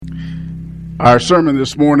Our sermon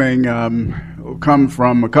this morning will come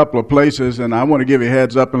from a couple of places, and I want to give you a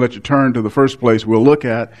heads up and let you turn to the first place we'll look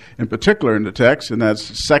at, in particular in the text, and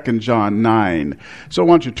that's 2 John 9. So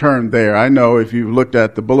why don't you turn there? I know if you've looked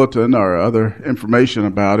at the bulletin or other information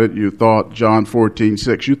about it, you thought John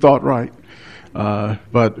 14:6. You thought right,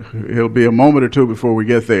 but it'll be a moment or two before we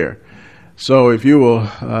get there. So if you will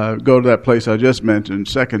go to that place I just mentioned,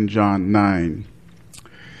 2 John 9.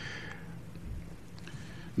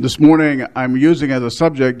 This morning, I'm using as a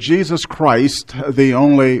subject, Jesus Christ, the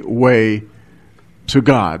only way to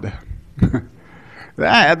God.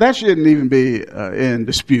 That shouldn't even be in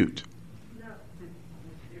dispute.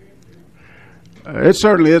 It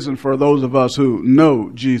certainly isn't for those of us who know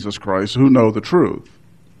Jesus Christ, who know the truth.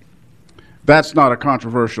 That's not a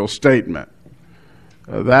controversial statement.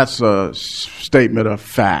 That's a statement of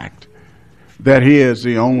fact, that He is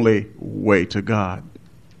the only way to God.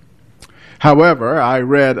 However, I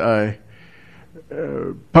read a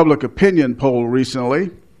public opinion poll recently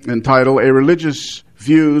entitled A Religious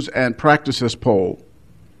Views and Practices Poll.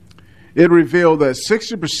 It revealed that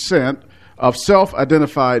 60% of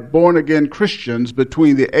self-identified born-again Christians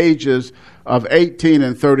between the ages of 18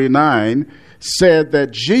 and 39 said that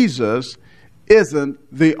Jesus isn't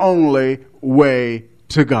the only way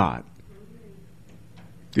to God,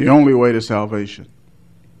 the only way to salvation.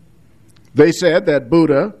 They said that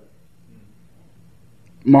Buddha,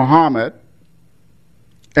 Muhammad,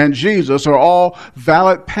 and Jesus are all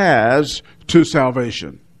valid paths to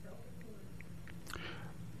salvation.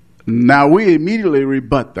 Now, we immediately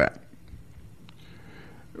rebut that.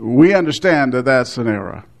 We understand that that's an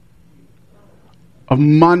error, a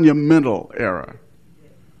monumental error,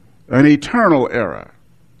 an eternal error,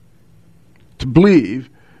 to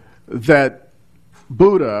believe that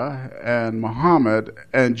Buddha and Muhammad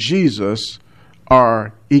and Jesus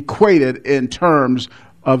are equated in terms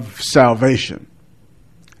of salvation.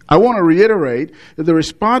 I want to reiterate that the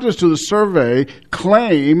respondents to the survey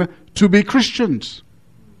claim to be Christians.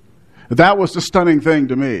 That was the stunning thing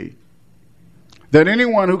to me. That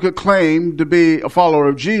anyone who could claim to be a follower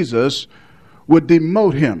of Jesus would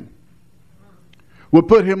demote him, would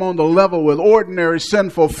put him on the level with ordinary,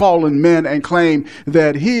 sinful, fallen men and claim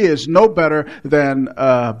that he is no better than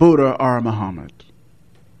Buddha or Muhammad.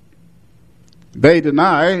 They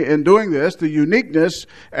deny, in doing this, the uniqueness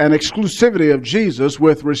and exclusivity of Jesus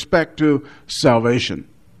with respect to salvation.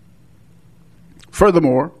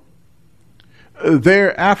 Furthermore,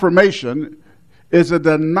 their affirmation is a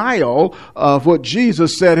denial of what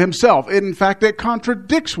Jesus said himself. In fact, it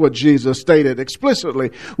contradicts what Jesus stated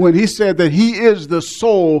explicitly when he said that he is the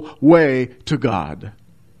sole way to God.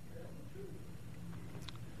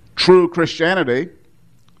 True Christianity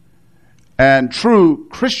and true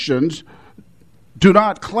Christians do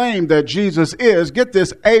not claim that Jesus is, get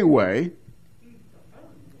this, a way.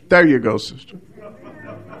 There you go, sister.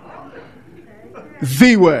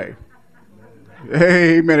 The way.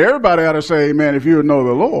 Amen. Everybody ought to say amen if you know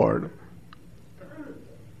the Lord.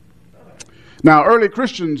 Now, early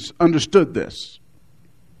Christians understood this.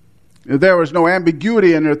 There was no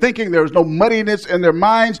ambiguity in their thinking. There was no muddiness in their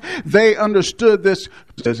minds. They understood this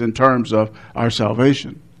as in terms of our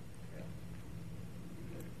salvation.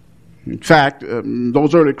 In fact,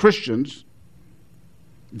 those early Christians,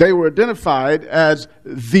 they were identified as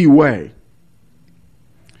the way.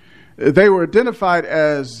 They were identified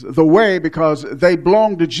as the way because they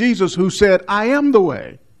belonged to Jesus, who said, I am the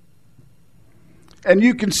way. And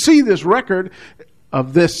you can see this record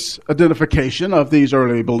of this identification of these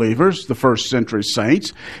early believers, the first century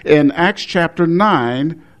saints, in Acts chapter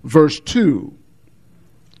 9, verse 2.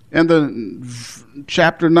 And the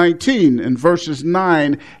chapter 19 in verses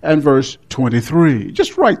 9 and verse 23.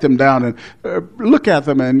 Just write them down and look at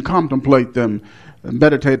them and contemplate them and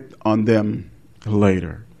meditate on them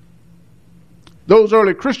later. Those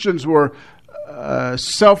early Christians were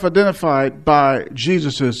self-identified by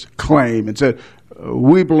Jesus' claim and said,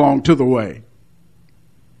 we belong to the way.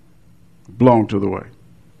 Belong to the way.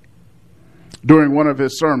 During one of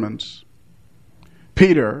his sermons,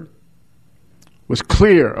 Peter was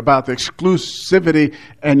clear about the exclusivity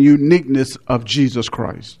and uniqueness of Jesus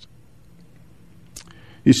Christ.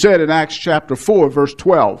 He said in Acts chapter 4, verse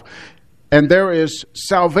 12, and there is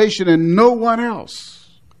salvation in no one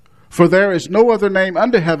else, for there is no other name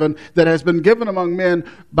under heaven that has been given among men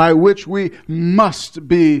by which we must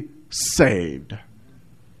be saved.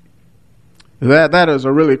 That is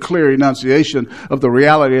a really clear enunciation of the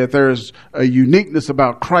reality that there is a uniqueness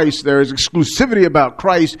about Christ. There is exclusivity about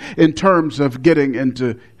Christ in terms of getting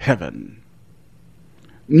into heaven.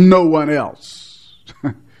 No one else,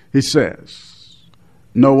 he says.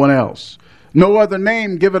 No one else. No other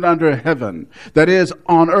name given under heaven, that is,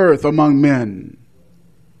 on earth among men,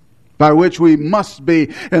 by which we must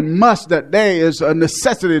be, and must, that day is a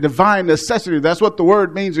necessity, divine necessity. That's what the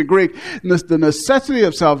word means in Greek. The necessity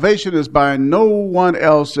of salvation is by no one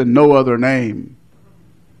else and no other name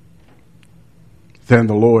than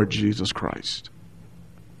the Lord Jesus Christ.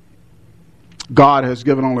 God has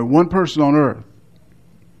given only one person on earth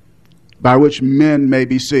by which men may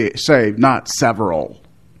be saved, not several.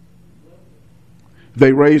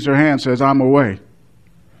 They raise their hand and says, I'm away.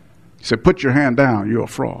 He said, put your hand down, you're a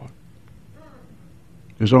fraud.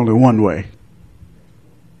 There's only one way.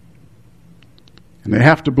 And they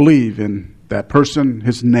have to believe in that person,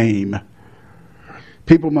 his name.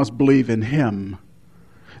 People must believe in him.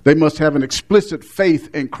 They must have an explicit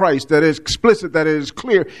faith in Christ that is explicit, that is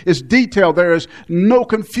clear, is detailed. There is no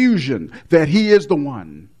confusion that he is the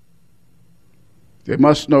one. They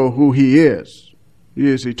must know who he is. He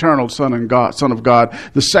is eternal Son of God,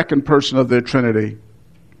 the second person of the Trinity,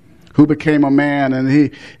 who became a man,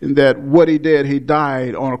 and that what he did, he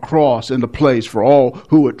died on a cross in the place for all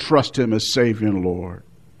who would trust him as Savior and Lord.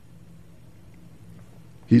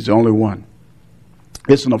 He's the only one.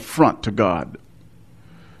 It's an affront to God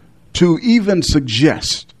to even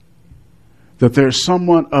suggest that there's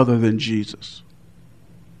someone other than Jesus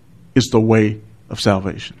is the way of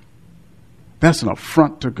salvation. That's an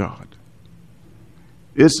affront to God.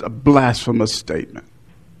 It's a blasphemous statement.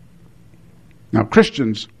 Now,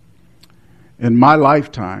 Christians in my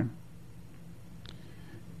lifetime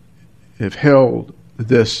have held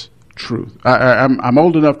this truth. I'm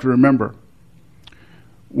old enough to remember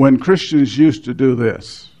when Christians used to do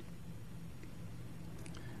this.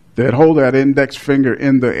 They'd hold that index finger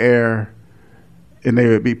in the air and they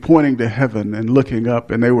would be pointing to heaven and looking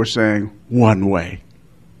up, and they were saying, one way.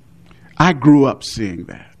 I grew up seeing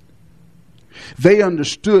that. They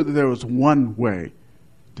understood that there was one way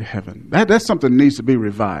to heaven. That's something that needs to be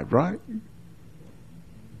revived, right?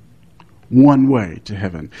 One way to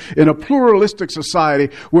heaven. In a pluralistic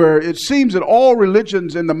society where it seems that all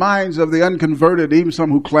religions in the minds of the unconverted, even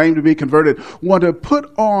some who claim to be converted, want to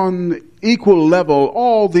put on equal level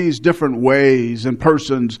all these different ways and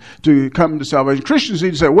persons to come to salvation. Christians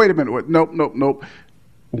need to say, wait a minute, nope.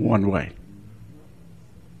 One way.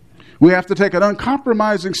 We have to take an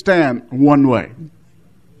uncompromising stand one way.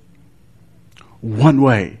 One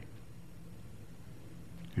way.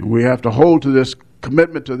 And we have to hold to this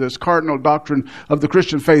commitment, to this cardinal doctrine of the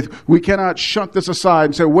Christian faith. We cannot shunt this aside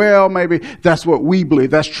and say, well, maybe that's what we believe.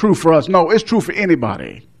 That's true for us. No, it's true for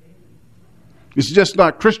anybody. It's just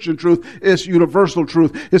not Christian truth. It's universal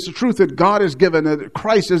truth. It's the truth that God has given, that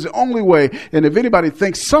Christ is the only way. And if anybody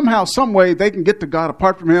thinks somehow, some way they can get to God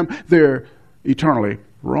apart from him, they're eternally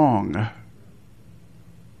wrong.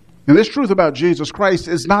 And this truth about Jesus Christ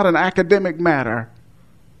is not an academic matter.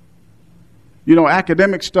 You know,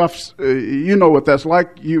 academic stuff, you know what that's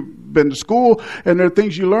like. You've been to school, and there are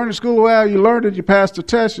things you learn in school. Well, you learned it, you passed the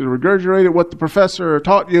test, you regurgitated what the professor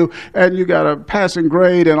taught you, and you got a passing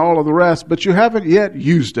grade and all of the rest, but you haven't yet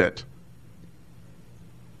used it.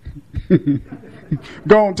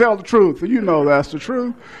 Go and tell the truth. You know that's the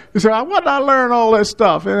truth. You say, why did I learn all this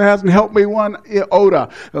stuff? And it hasn't helped me one iota.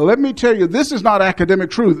 Now, let me tell you, this is not academic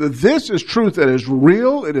truth. This is truth that is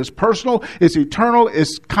real, it is personal, it's eternal,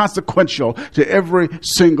 it's consequential to every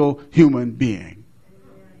single human being.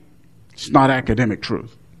 It's not academic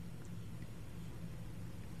truth.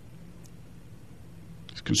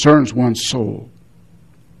 It concerns one's soul.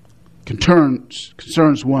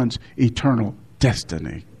 Concerns one's eternal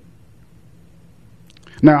destiny.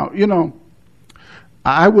 Now, you know,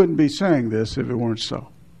 I wouldn't be saying this if it weren't so.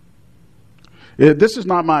 This is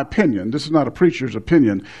not my opinion. This is not a preacher's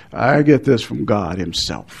opinion. I get this from God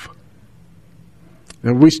himself.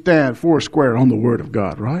 And we stand four square on the Word of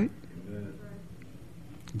God, right? Amen.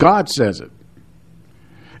 God says it.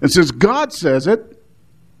 And since God says it,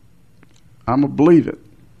 I'm going to believe it.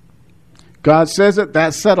 God says it,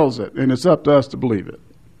 that settles it, and it's up to us to believe it.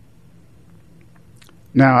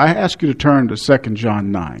 Now, I ask you to turn to 2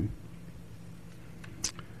 John 9.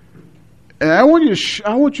 And I want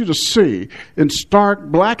you to see in stark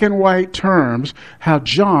black and white terms how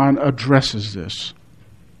John addresses this.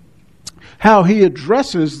 How he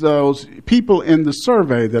addresses those people in the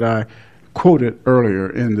survey that I quoted earlier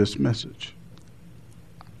in this message.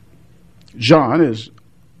 John is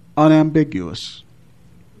unambiguous.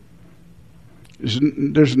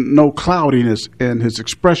 There's no cloudiness in his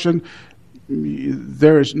expression.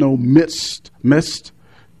 There is no mist.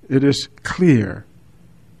 It is clear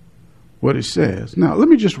what he says. Now, let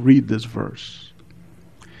me just read this verse.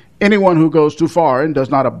 Anyone who goes too far and does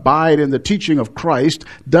not abide in the teaching of Christ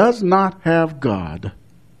does not have God.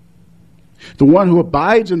 The one who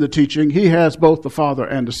abides in the teaching, he has both the Father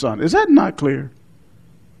and the Son. Is that not clear?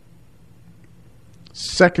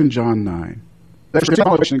 2 John 9.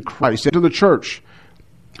 That's in Christ, into the church.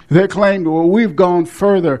 They claimed, well, we've gone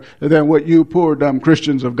further than what you poor dumb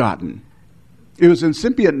Christians have gotten. It was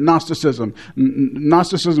incipient Gnosticism.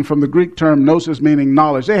 Gnosticism from the Greek term gnosis, meaning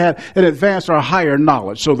knowledge. They had an advanced or higher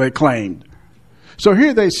knowledge, so they claimed. So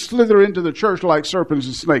here they slither into the church like serpents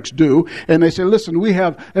and snakes do, and they say, listen, we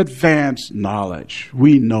have advanced knowledge.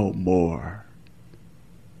 We know more.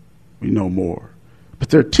 We know more. But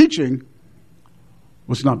their teaching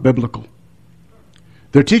was not biblical.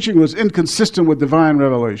 Their teaching was inconsistent with divine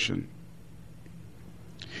revelation.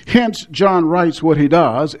 Hence, John writes what he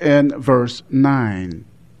does in verse 9.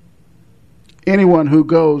 Anyone who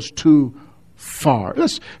goes too far.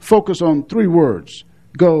 Let's focus on 3 words.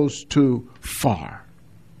 Goes too far.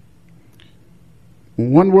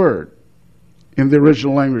 One word in the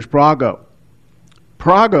original language, prago.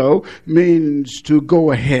 Prago means to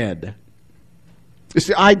go ahead. It's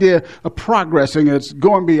the idea of progressing. It's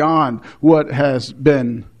going beyond what has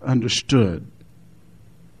been understood.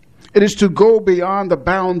 It is to go beyond the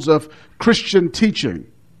bounds of Christian teaching.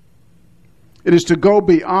 It is to go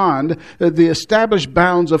beyond the established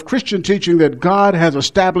bounds of Christian teaching that God has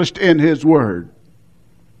established in His Word.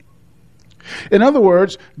 In other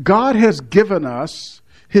words, God has given us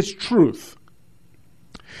His truth.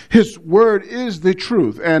 His Word is the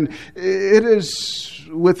truth, and it is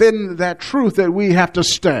within that truth that we have to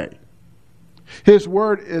stay. His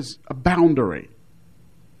Word is a boundary.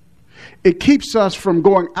 It keeps us from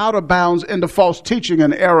going out of bounds into false teaching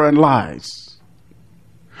and error and lies.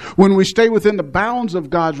 When we stay within the bounds of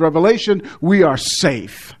God's revelation, we are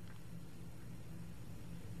safe.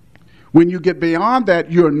 When you get beyond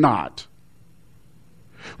that, you're not.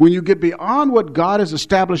 When you get beyond what God has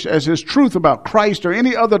established as His truth about Christ or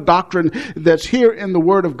any other doctrine that's here in the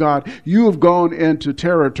Word of God, you have gone into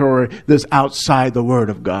territory that's outside the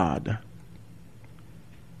Word of God.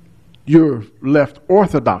 You've left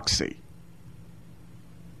orthodoxy.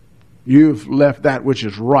 You've left that which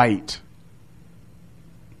is right.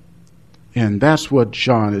 And that's what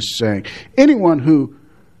John is saying. Anyone who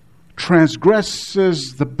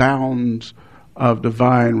transgresses the bounds of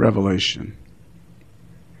divine revelation,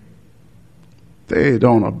 they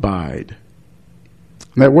don't abide.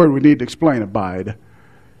 And that word we need to explain, abide,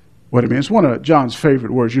 what it means. It's one of John's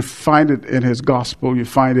favorite words. You find it in his gospel. You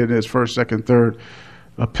find it in his 1st, 2nd, 3rd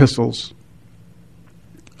epistles.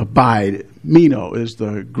 Abide, meno, is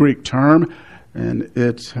the Greek term, and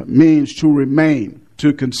it means to remain,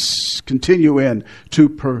 to continue in, to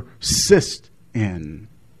persist in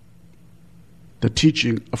the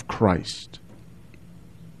teaching of Christ.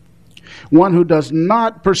 One who does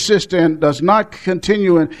not persist in, does not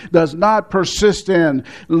continue in, does not persist in,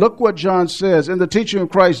 look what John says, in the teaching of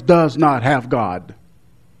Christ does not have God.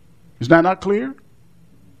 Is that not clear?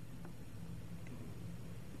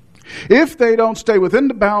 If they don't stay within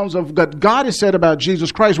the bounds of what God has said about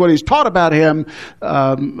Jesus Christ, what He's taught about Him,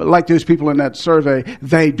 like these people in that survey,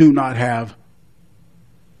 they do not have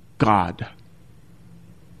God.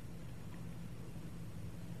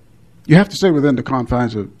 You have to stay within the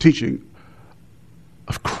confines of teaching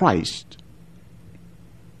of Christ.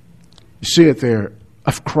 You see it there,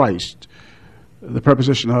 of Christ. The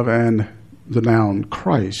preposition of and the noun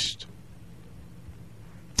Christ.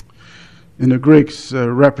 In the Greeks,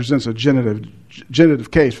 represents a genitive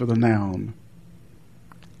case for the noun.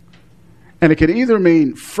 And it can either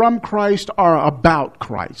mean from Christ or about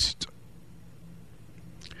Christ.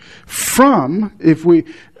 From, if we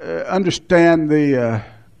understand the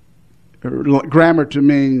grammar to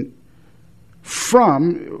mean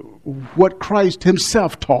from what Christ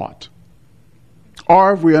Himself taught.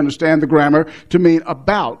 Or if we understand the grammar to mean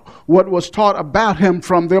about what was taught about Him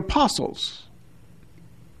from the apostles.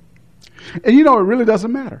 And you know, it really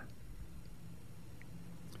doesn't matter.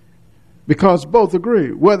 Because both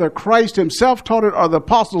agree. Whether Christ Himself taught it or the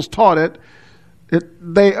apostles taught it,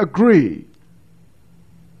 they agree.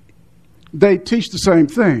 They teach the same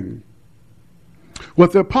thing.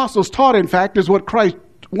 What the apostles taught, in fact, is what Christ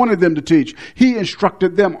wanted them to teach. He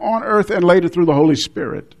instructed them on earth and later through the Holy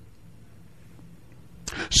Spirit.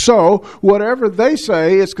 So, whatever they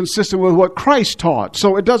say is consistent with what Christ taught.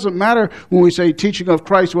 So it doesn't matter when we say teaching of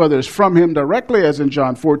Christ, whether it's from Him directly, as in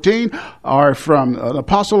John 14, or from an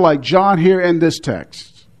apostle like John here in this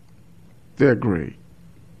text. They agree.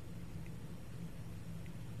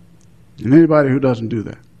 And anybody who doesn't do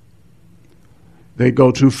that, they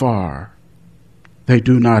go too far. They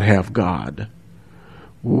do not have God.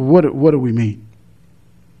 What do we mean?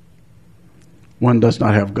 One does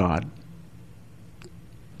not have God.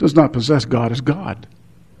 Does not possess God as God.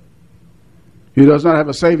 He does not have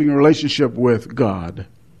a saving relationship with God.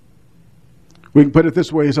 We can put it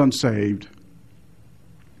this way: he's unsaved.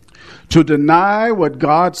 To deny what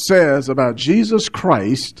God says about Jesus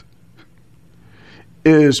Christ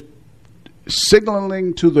is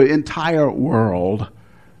signaling to the entire world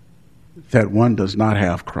that one does not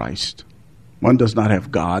have Christ. One does not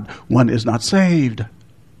have God. One is not saved.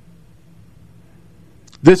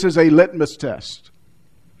 This is a litmus test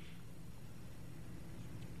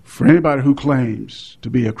for anybody who claims to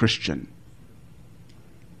be a Christian.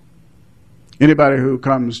 Anybody who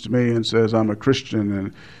comes to me and says, I'm a Christian,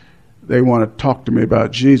 and they want to talk to me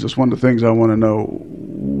about Jesus, one of the things I want to know,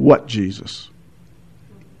 what Jesus?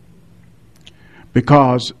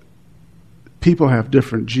 Because people have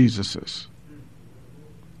different Jesuses.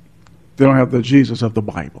 They don't have the Jesus of the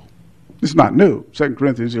Bible. It's not new. 2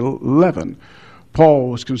 Corinthians 11. Paul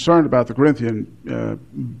was concerned about the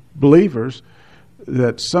Corinthian believers,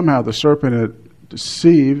 that somehow the serpent had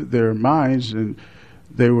deceived their minds and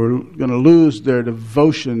they were going to lose their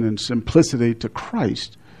devotion and simplicity to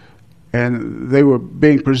Christ. And they were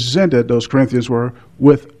being presented, those Corinthians were,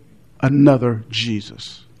 with another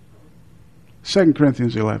Jesus. 2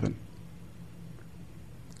 Corinthians 11.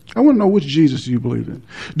 I want to know, which Jesus do you believe in?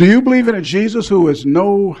 Do you believe in a Jesus who is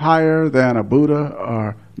no higher than a Buddha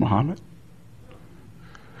or Muhammad?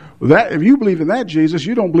 That, if you believe in that Jesus,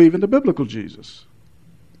 you don't believe in the biblical Jesus.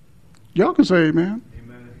 Y'all can say amen.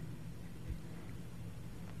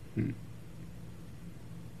 Amen.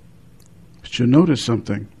 But you'll notice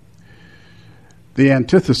something. The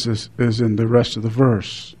antithesis is in the rest of the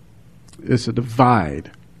verse. It's a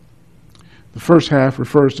divide. The first half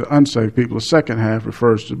refers to unsaved people. The second half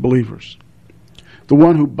refers to believers. The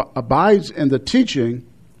one who abides in the teaching,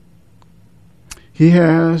 he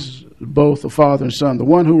has both the Father and Son. The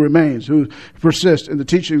one who remains, who persists in the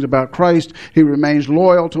teachings about Christ, he remains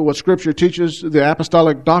loyal to what Scripture teaches, the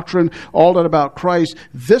apostolic doctrine, all that about Christ.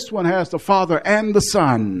 This one has the Father and the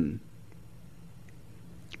Son.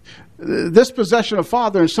 This possession of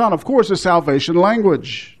Father and Son, of course, is salvation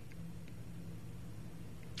language.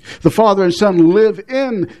 The Father and Son live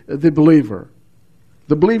in the believer.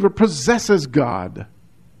 The believer possesses God.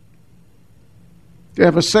 They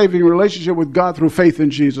have a saving relationship with God through faith in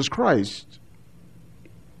Jesus Christ.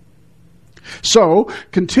 So,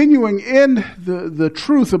 continuing in the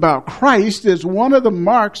truth about Christ is one of the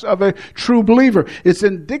marks of a true believer. It's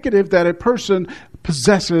indicative that a person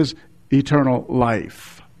possesses eternal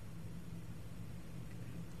life.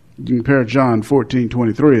 You can compare John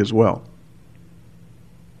 14:23 as well.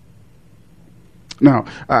 Now,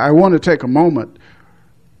 I want to take a moment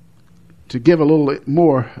to give a little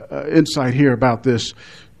more insight here about this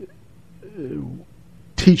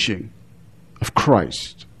teaching of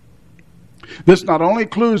Christ. This not only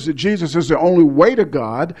includes that Jesus is the only way to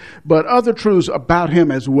God, but other truths about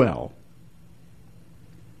him as well.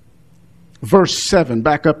 Verse 7,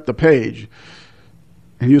 back up the page.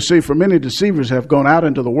 And you see, for many deceivers have gone out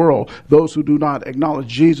into the world, those who do not acknowledge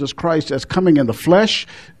Jesus Christ as coming in the flesh.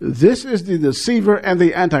 This is the deceiver and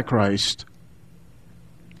the Antichrist.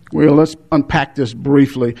 Well, let's unpack this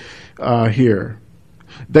briefly here.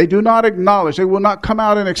 They do not acknowledge, they will not come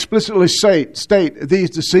out and explicitly state,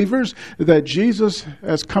 these deceivers, that Jesus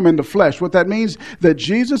has come in the flesh. What that means, that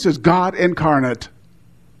Jesus is God incarnate.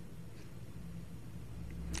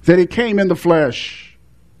 That he came in the flesh.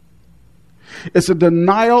 It's a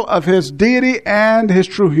denial of his deity and his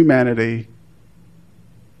true humanity.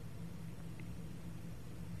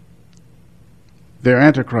 They're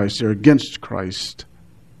antichrists. They're against Christ.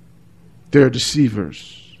 They're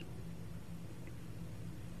deceivers.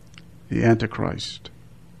 The Antichrist.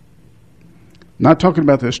 Not talking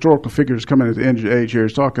about the historical figures coming at the end of the age here.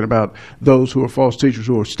 He's talking about those who are false teachers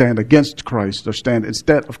who will stand against Christ or stand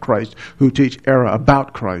instead of Christ, who teach error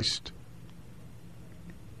about Christ.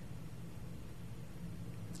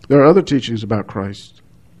 There are other teachings about Christ.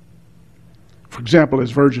 For example,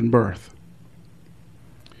 his virgin birth.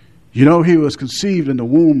 You know, he was conceived in the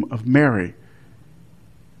womb of Mary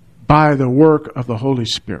by the work of the Holy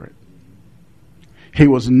Spirit. He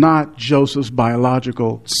was not Joseph's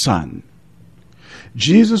biological son.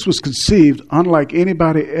 Jesus was conceived unlike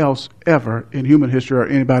anybody else ever in human history or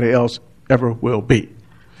anybody else ever will be.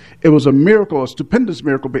 It was a miracle, a stupendous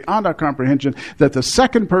miracle beyond our comprehension, that the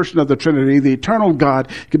second person of the Trinity, the eternal God,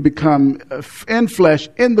 could become in flesh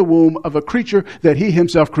in the womb of a creature that he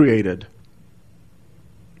himself created.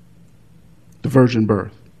 The virgin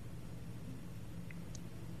birth.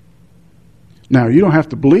 Now, you don't have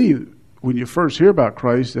to believe when you first hear about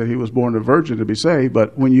Christ that he was born of a virgin to be saved,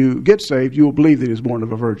 but when you get saved, you will believe that he was born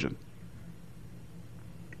of a virgin.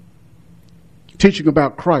 Teaching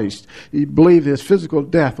about Christ, you believe his physical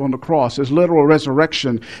death on the cross, his literal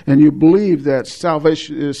resurrection, and you believe that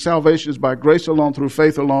salvation is by grace alone, through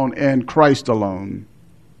faith alone, and Christ alone.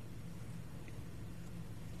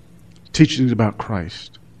 Teachings about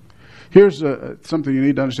Christ. Here's something you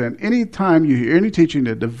need to understand. Anytime you hear any teaching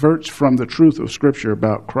that diverts from the truth of Scripture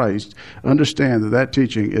about Christ, understand that that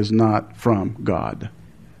teaching is not from God.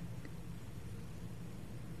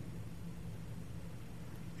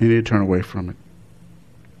 You need to turn away from it.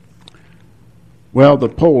 Well, the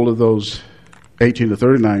poll of those 18 to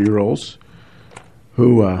 39-year-olds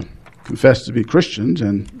who confess to be Christians,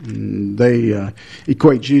 and they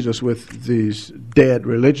equate Jesus with these dead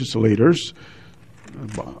religious leaders,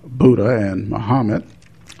 Buddha and Muhammad.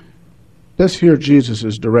 Let's hear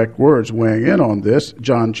Jesus' direct words weighing in on this,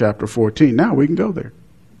 John chapter 14. Now we can go there.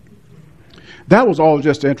 That was all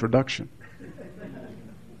just an introduction.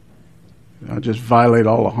 I just violate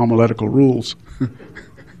all the homiletical rules.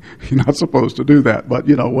 You're not supposed to do that, but,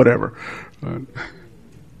 whatever. I'm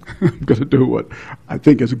going to do what I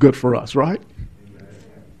think is good for us, right?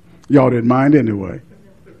 Y'all didn't mind anyway.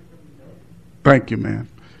 Thank you, man.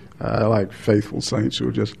 I like faithful saints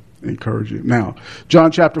who just encourage you. Now,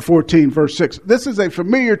 John chapter 14, verse 6. This is a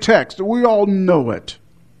familiar text. We all know it.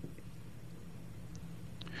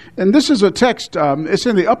 And this is a text, it's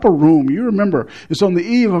in the upper room. You remember, it's on the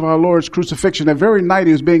eve of our Lord's crucifixion. That very night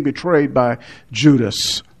he was being betrayed by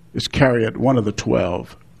Judas Iscariot, one of the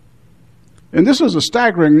 12. And this was a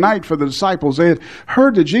staggering night for the disciples. They had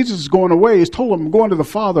heard that Jesus is going away. He's told them, going to the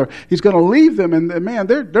Father. He's going to leave them. And man,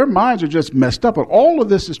 their minds are just messed up. But all of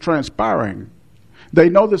this is transpiring. They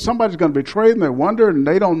know that somebody's going to betray them. They wonder, and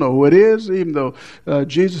they don't know who it is, even though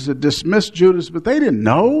Jesus had dismissed Judas. But they didn't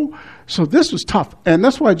know. So this was tough. And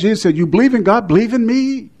that's why Jesus said, you believe in God, believe in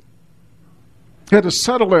me. He had to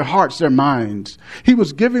settle their hearts, their minds. He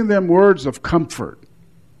was giving them words of comfort.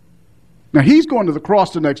 Now, he's going to the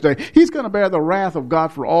cross the next day. He's going to bear the wrath of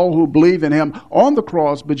God for all who believe in him on the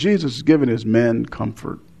cross, but Jesus is giving his men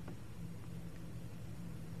comfort.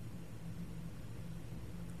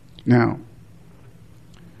 Now,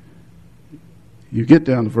 you get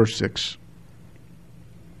down to verse 6.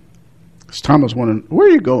 It's Thomas wondering, where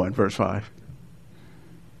are you going, verse 5?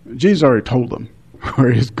 Jesus already told them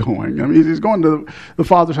where he's going. I mean, he's going to the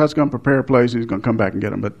Father's house, going to prepare a place, and he's going to come back and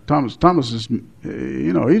get him. But Thomas is,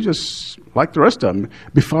 he's just like the rest of them,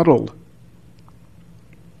 befuddled.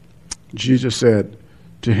 Jesus said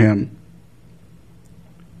to him,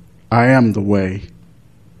 I am the way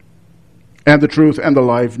and the truth and the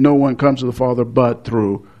life. No one comes to the Father but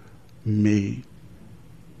through me.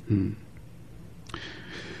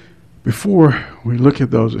 Before we look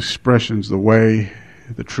at those expressions, the way,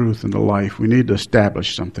 the truth, and the life, we need to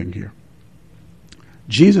establish something here.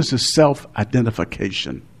 Jesus'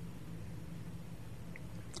 self-identification.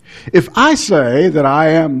 If I say that I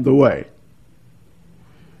am the way,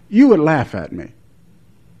 you would laugh at me.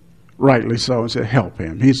 Rightly so, and say, help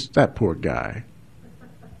him. He's that poor guy.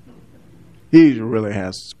 He really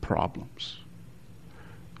has problems.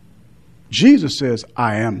 Jesus says,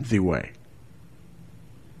 I am the way.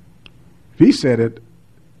 He said it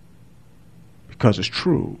because it's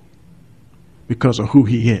true, because of who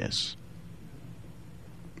he is.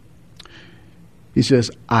 He says,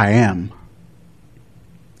 I am.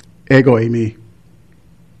 Ego eimi.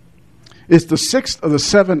 It's the sixth of the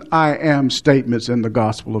 7 I am statements in the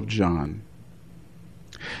Gospel of John.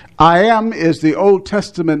 I am is the Old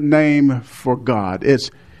Testament name for God.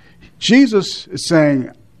 Jesus is saying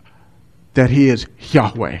that he is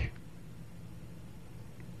Yahweh.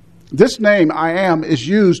 This name, I am, is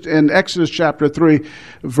used in Exodus chapter 3,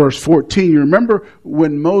 verse 14. You remember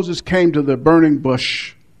when Moses came to the burning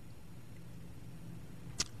bush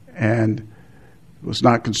and was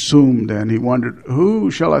not consumed, and he wondered, who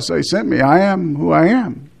shall I say sent me? I am who I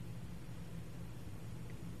am.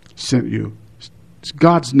 Sent you. It's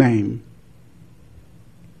God's name.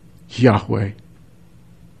 Yahweh.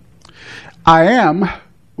 I am,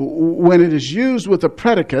 when it is used with a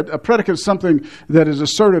predicate is something that is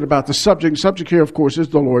asserted about the subject. The subject here, of course, is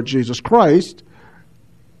the Lord Jesus Christ.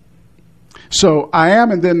 So I am,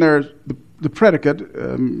 and then there's the predicate,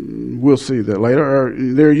 we'll see that later,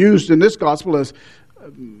 they're used in this gospel as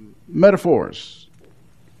metaphors.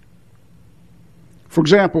 For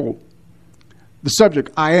example, the subject,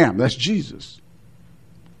 I am, that's Jesus.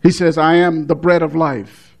 He says, I am the bread of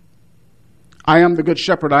life. I am the good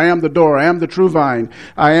shepherd. I am the door. I am the true vine.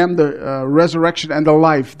 I am the resurrection and the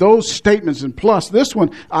life. Those statements, and plus this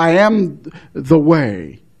one, I am the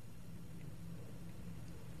way.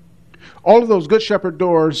 All of those good shepherd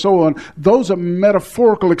doors, so on, those are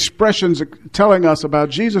metaphorical expressions telling us about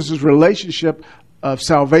Jesus' relationship of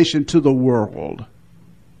salvation to the world.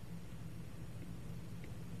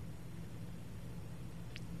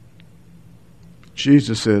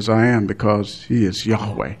 Jesus says, I am, because he is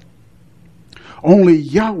Yahweh. Only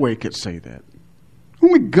Yahweh could say that.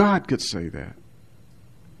 Only God could say that.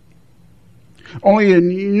 Only a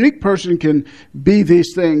unique person can be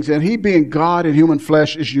these things, and he being God in human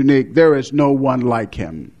flesh is unique. There is no one like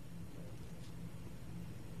him.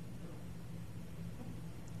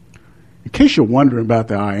 In case you're wondering about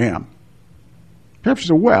the I am, perhaps you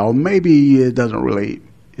say, well, maybe it doesn't really.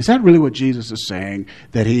 Is that really what Jesus is saying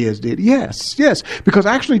that he is did? Yes. Because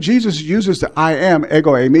actually Jesus uses the I am,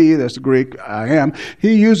 ego eimi, that's the Greek I am.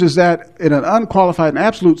 He uses that in an unqualified and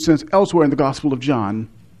absolute sense elsewhere in the Gospel of John.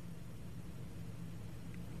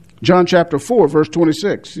 John chapter 4, verse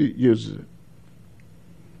 26, he uses it.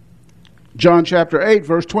 John chapter 8,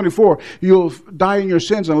 verse 24, you'll die in your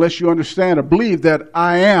sins unless you understand or believe that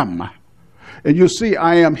I am. And you'll see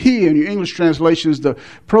I am he. In your English translations, the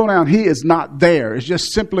pronoun he is not there. It's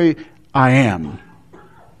just simply I am.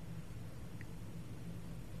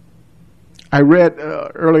 I read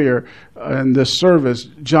earlier in this service,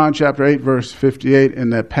 John chapter 8, verse 58, in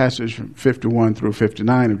that passage from 51 through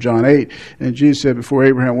 59 of John 8. And Jesus said, before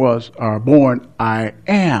Abraham was born, I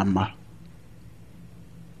am.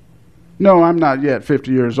 No, I'm not yet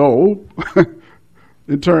 50 years old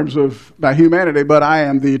in terms of my humanity, but I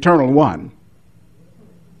am the eternal one.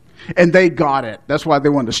 And they got it. That's why they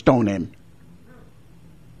wanted to stone him.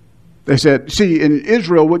 They said, see, in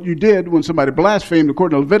Israel, what you did when somebody blasphemed,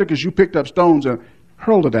 according to Leviticus, you picked up stones and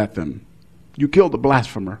hurled it at them. You killed the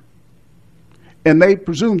blasphemer. And they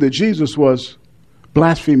presumed that Jesus was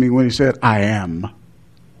blaspheming when he said, I am.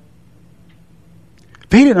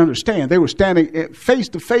 They didn't understand. They were standing face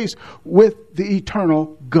to face with the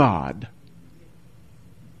eternal God.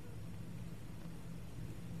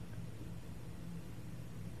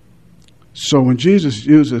 So when Jesus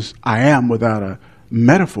uses I am without a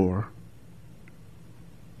metaphor,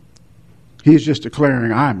 he's just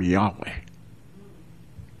declaring, I'm Yahweh.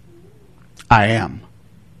 I am.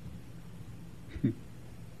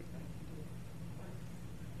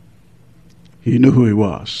 He knew who he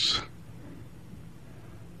was.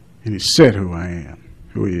 And he said who I am,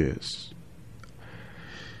 who he is.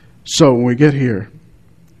 So when we get here,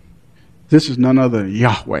 this is none other than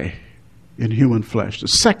Yahweh in human flesh, the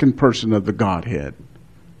second person of the Godhead,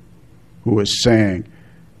 who is saying,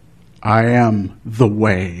 I am the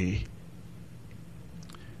way,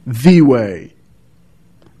 the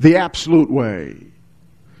absolute way.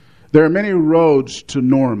 There are many roads to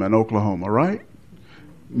Norman, Oklahoma, right?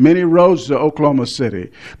 Many roads to Oklahoma City,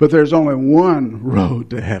 but there's only one road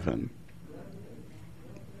to heaven.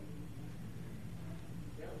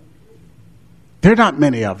 There are not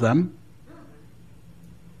many of them.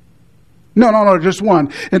 No, just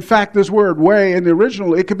one. In fact, this word way in the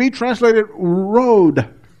original, it could be translated road.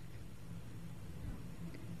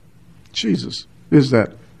 Jesus is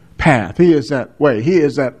that path. He is that way. He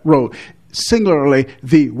is that road. Singularly,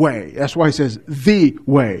 the way. That's why he says the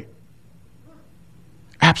way.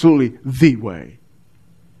 Absolutely the way.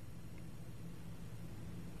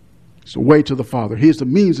 It's the way to the Father. He is the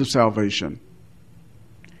means of salvation.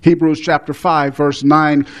 Hebrews chapter 5, verse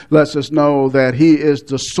 9 lets us know that he is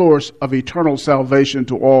the source of eternal salvation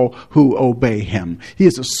to all who obey him. He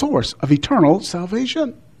is the source of eternal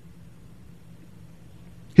salvation.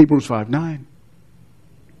 Hebrews 5:9.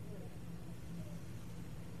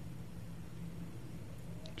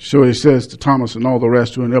 So he says to Thomas and all the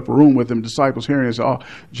rest who are in the upper room with him, disciples hearing us, oh,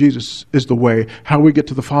 Jesus is the way. How do we get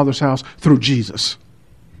to the Father's house? Through Jesus.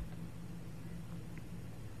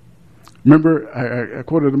 Remember, I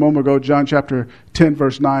quoted a moment ago, John chapter 10,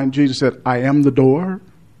 verse 9, Jesus said, I am the door.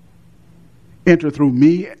 Enter through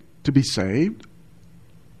me to be saved.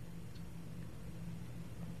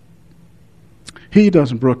 He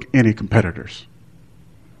doesn't brook any competitors.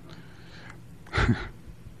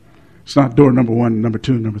 It's not door number 1, number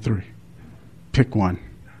 2, number 3. Pick one.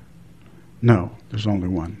 No, there's only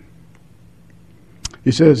one.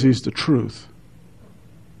 He says he's the truth.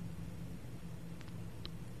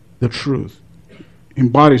 The truth.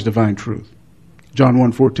 Embodies divine truth. John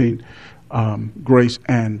 1:14, grace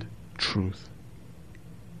and truth.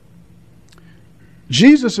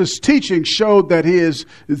 Jesus' teaching showed that he is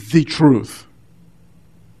the truth.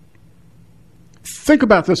 Think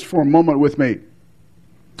about this for a moment with me.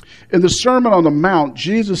 In the Sermon on the Mount,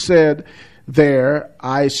 Jesus said there,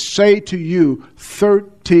 I say to you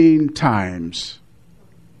 13 times.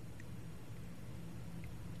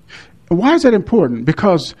 Why is that important?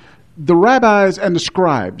 Because the rabbis and the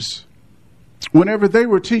scribes, whenever they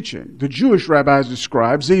were teaching, the Jewish rabbis and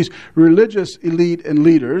scribes, these religious elite and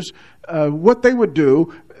leaders, what they would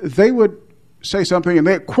do, they would say something and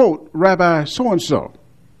they'd quote Rabbi so-and-so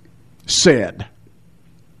said.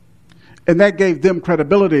 And that gave them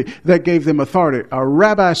credibility. That gave them authority. A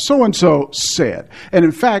rabbi so-and-so said. And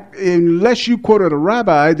in fact, unless you quoted a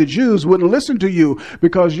rabbi, the Jews wouldn't listen to you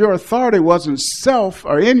because your authority wasn't self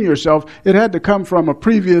or in yourself. It had to come from a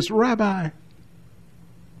previous rabbi.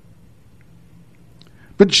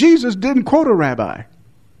 But Jesus didn't quote a rabbi.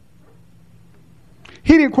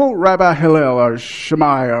 He didn't quote Rabbi Hillel or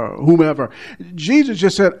Shammai or whomever. Jesus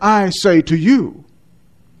just said, I say to you.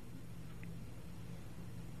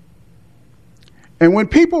 And when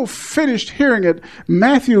people finished hearing it,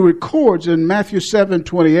 Matthew records in Matthew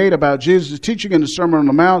 7:28 about Jesus' teaching in the Sermon on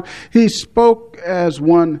the Mount, he spoke as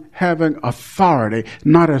one having authority,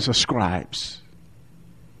 not as a scribes.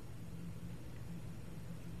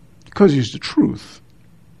 Because he's the truth.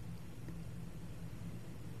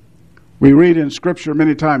 We read in Scripture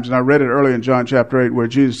many times, and I read it earlier in John chapter 8, where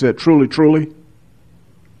Jesus said, truly, truly.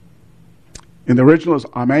 In the original is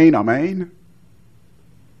amen, amen.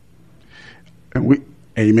 And we,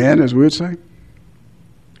 amen, as we would say.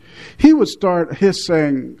 He would start his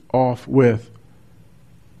saying off with,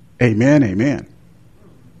 amen, amen.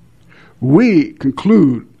 We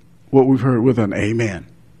conclude what we've heard with an amen.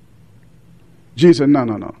 Jesus said,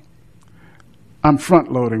 no. I'm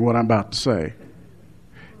front-loading what I'm about to say.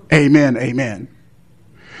 Amen, amen.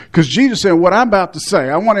 Because Jesus said, what I'm about to say,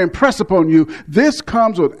 I want to impress upon you, this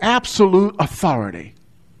comes with absolute authority.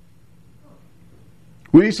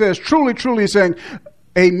 When he says, truly, truly, he's saying,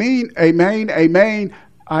 amen, amen, amen,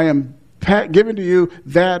 I am giving to you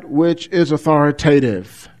that which is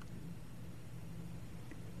authoritative.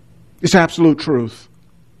 It's absolute truth.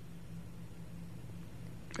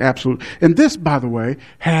 Absolute. And this, by the way,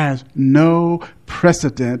 has no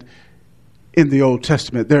precedent in the Old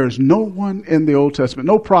Testament. There is no one in the Old Testament,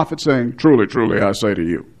 no prophet saying, truly, truly, I say to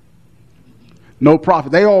you. No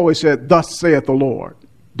prophet. They always said, thus saith the Lord,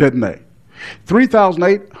 didn't they?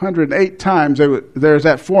 3,808 times there's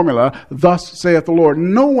that formula, thus saith the Lord.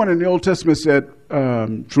 No one in the Old Testament said,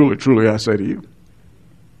 truly, truly, I say to you.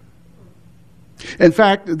 In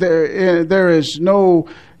fact, there is no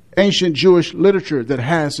ancient Jewish literature that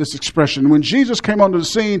has this expression. When Jesus came onto the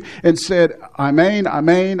scene and said, amen,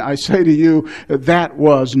 amen, I say to you, that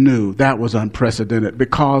was new. That was unprecedented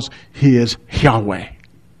because he is Yahweh.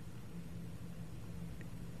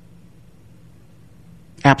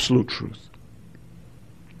 Absolute truth.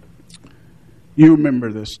 You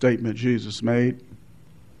remember the statement Jesus made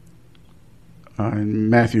in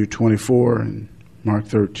Matthew 24 and Mark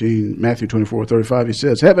 13, Matthew 24:35. He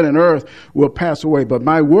says, heaven and earth will pass away, but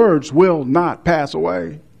my words will not pass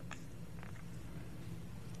away.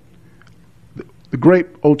 The great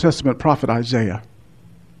Old Testament prophet Isaiah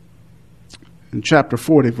in chapter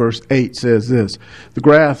 40, verse 8 says this, the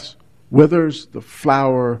grass withers, the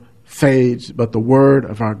flower fades, but the word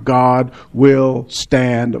of our God will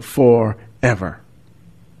stand forever.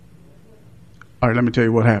 All right, let me tell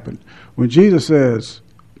you what happened. When Jesus says,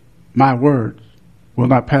 my words will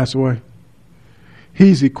not pass away,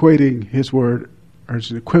 he's equating his word as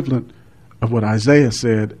an equivalent of what Isaiah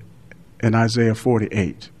said in Isaiah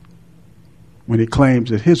 48, when he claims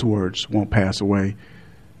that his words won't pass away.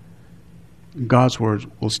 God's words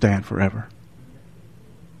will stand forever.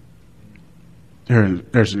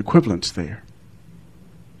 There's an equivalence there.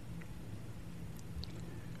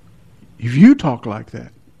 If you talk like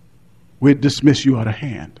that, we'd dismiss you out of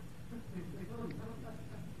hand.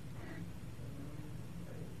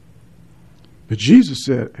 But Jesus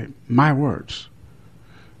said, hey, my words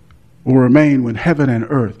will remain when heaven and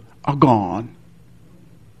earth are gone.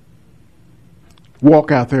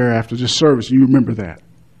 Walk out there after this service and you remember that.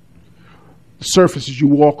 The surfaces you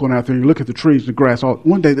walk on out there, you look at the trees and the grass,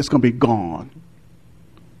 one day that's going to be gone.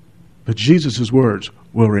 But Jesus' words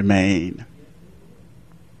will remain.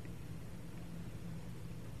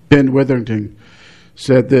 Ben Witherington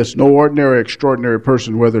said this, no ordinary, extraordinary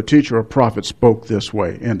person, whether teacher or prophet, spoke this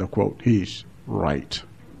way. End of quote. He's right.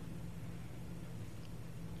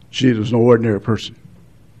 Jesus is no ordinary person.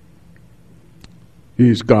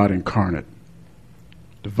 He's God incarnate,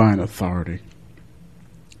 divine authority.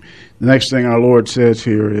 The next thing our Lord says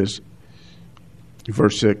here is,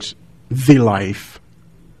 verse 6, the life.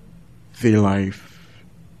 The life.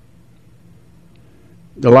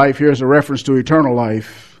 The life here is a reference to eternal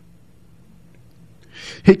life.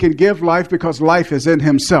 He can give life because life is in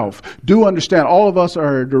himself. Do understand, all of us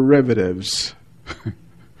are derivatives.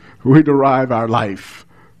 We derive our life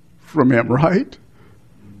from him, right?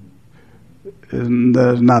 And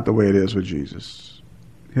that is not the way it is with Jesus.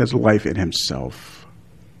 He has life in himself.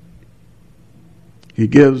 He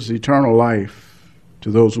gives eternal life to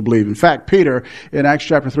those who believe. In fact, Peter, in Acts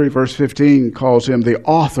chapter 3, verse 15, calls him the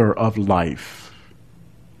author of life.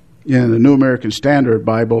 In the New American Standard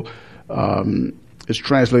Bible, it's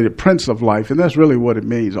translated Prince of Life, and that's really what it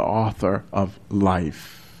means, author of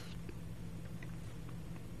life.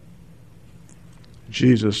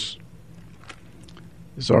 Jesus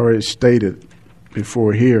has already stated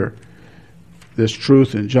before here this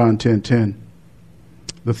truth in John 10:10.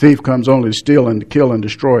 The thief comes only to steal and to kill and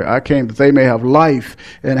destroy. I came that they may have life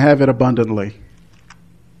and have it abundantly.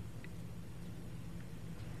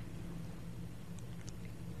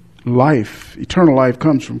 Life, eternal life,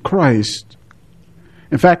 comes from Christ.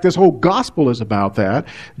 In fact, this whole gospel is about that.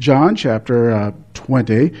 John chapter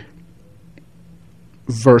 20,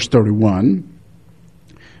 verse 31.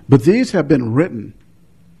 But these have been written,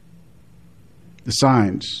 the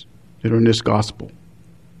signs that are in this gospel,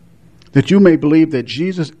 that you may believe that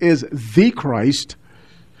Jesus is the Christ,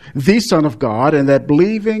 the Son of God, and that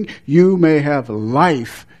believing you may have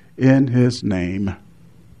life in his name.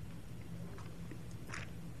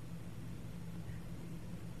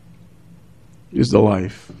 Is the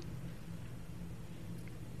life.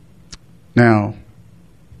 Now,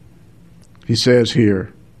 he says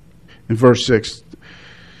here in verse 6,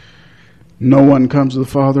 no one comes to the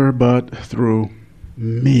Father but through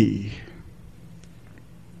me.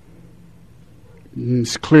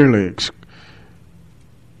 It's clearly,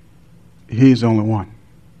 he's the only one.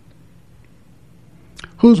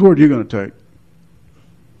 Whose word are you going to take?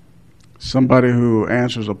 Somebody who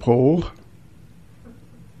answers a poll?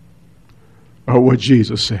 Or what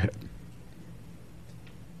Jesus said?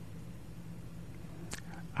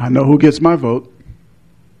 I know who gets my vote.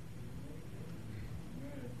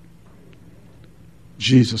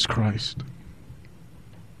 Jesus Christ.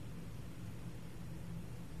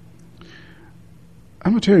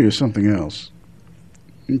 I'm going to tell you something else.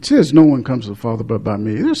 It says no one comes to the Father but by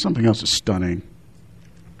me. There's something else that's stunning.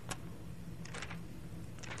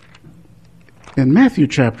 In Matthew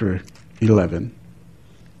chapter 11,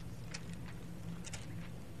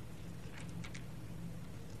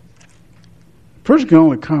 a person can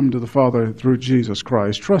only come to the Father through Jesus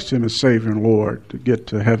Christ, trust him as Savior and Lord to get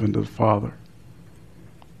to heaven to the Father.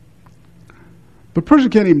 But a person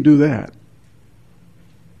can't even do that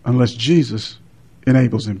unless Jesus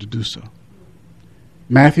enables him to do so.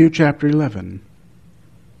 Matthew chapter 11.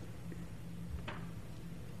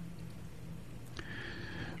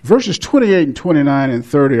 Verses 28 and 29 and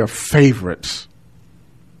 30 are favorites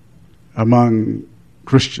among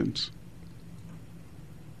Christians.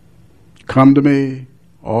 Come to me,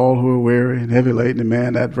 all who are weary and heavy laden. And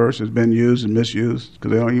man, that verse has been used and misused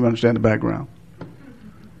because they don't even understand the background.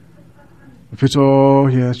 If it's, oh,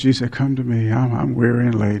 yes, Jesus said, come to me. I'm weary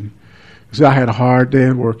and laden. Because I had a hard day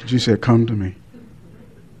at work. Jesus said, come to me.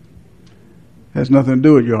 It has nothing to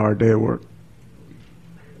do with your hard day at work.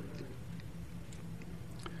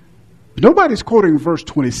 Nobody's quoting verse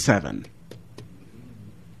 27.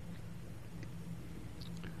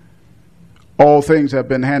 All things have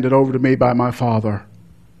been handed over to me by my Father.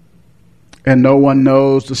 And no one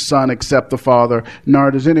knows the Son except the Father, nor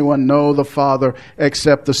does anyone know the Father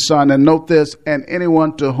except the Son. And note this, and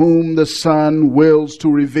anyone to whom the Son wills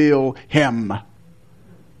to reveal him.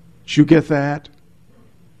 Did you get that?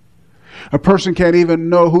 A person can't even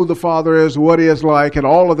know who the Father is, what he is like, and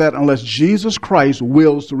all of that unless Jesus Christ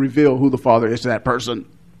wills to reveal who the Father is to that person.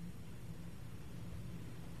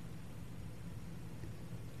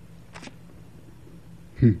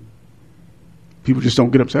 People just don't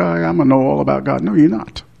get up and say, oh, I'm going to know all about God. No, you're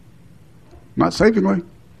not. Not savingly.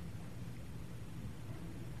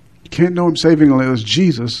 You can't know him savingly unless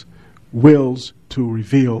Jesus wills to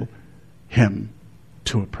reveal him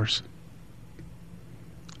to a person.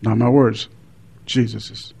 Not my words.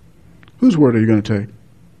 Jesus's. Whose word are you going to take?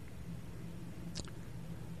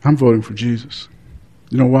 I'm voting for Jesus.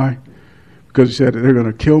 You know why? Because he said that they're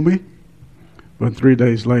going to kill me, but 3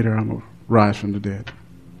 days later I'm going to rise from the dead.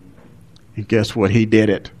 And guess what? He did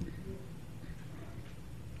it.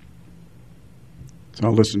 So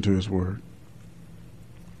I'll listen to his word.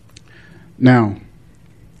 Now,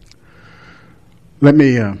 let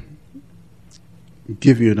me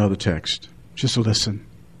give you another text. Just listen.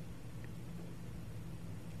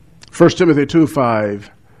 1 Timothy 2:5.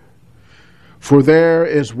 For there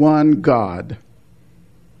is one God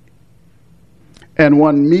and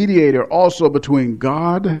one mediator also between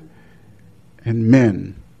God and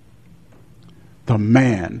men, the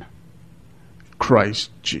man,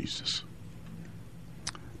 Christ Jesus.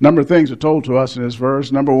 A number of things are told to us in this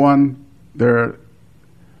verse. Number one, there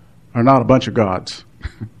are not a bunch of gods.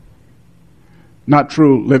 Not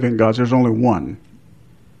true living gods. There's only one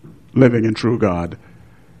living and true God.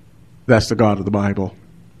 That's the God of the Bible.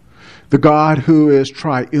 The God who is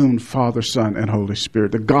triune, Father, Son, and Holy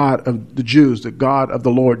Spirit. The God of the Jews, the God of the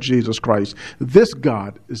Lord Jesus Christ. This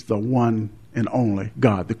God is the one and only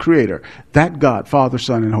God, the Creator. That God, Father,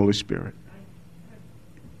 Son, and Holy Spirit.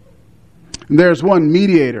 And there's one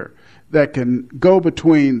mediator that can go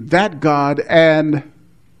between that God and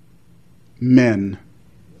men.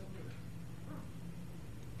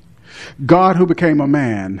 God who became a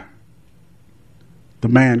man, the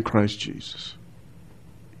man Christ Jesus.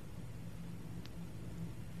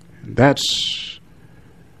 And that's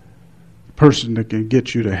the person that can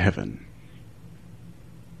get you to heaven.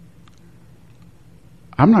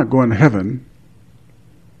 I'm not going to heaven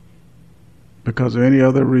because of any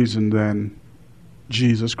other reason than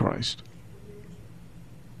Jesus Christ.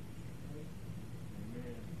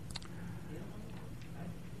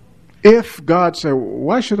 If God said,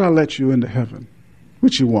 why should I let you into heaven?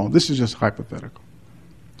 Which he won't. This is just hypothetical.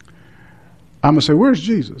 I'm going to say, where's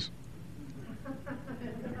Jesus?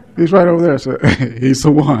 He's right over there. So he's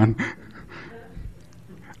the one.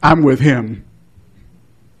 I'm with him.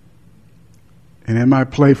 And in my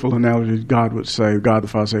playful analogy, God would say, God the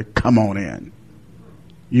Father say, come on in.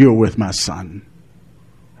 You're with my son.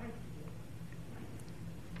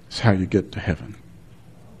 It's how you get to heaven.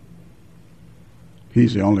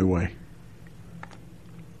 He's the only way.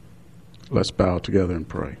 Let's bow together and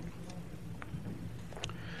pray.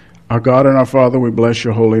 Our God and our Father, we bless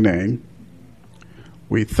your holy name.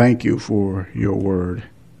 We thank you for your word,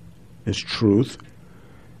 its truth,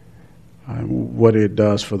 and what it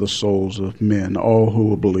does for the souls of men, all who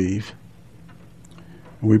will believe.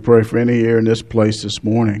 We pray for any ear in this place this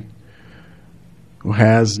morning who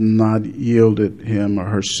has not yielded him or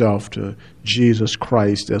herself to Jesus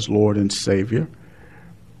Christ as Lord and Savior.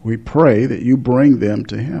 We pray that you bring them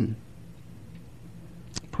to him.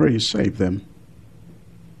 Pray you save them.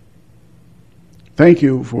 Thank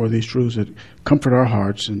you for these truths that comfort our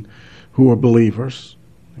hearts and who are believers.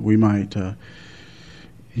 We might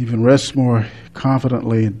even rest more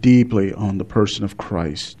confidently and deeply on the person of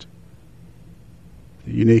Christ,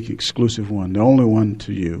 the unique, exclusive one, the only one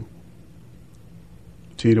to you.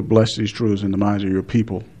 Continue to bless these truths in the minds of your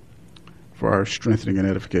people for our strengthening and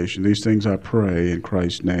edification. These things I pray in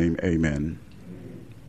Christ's name. Amen.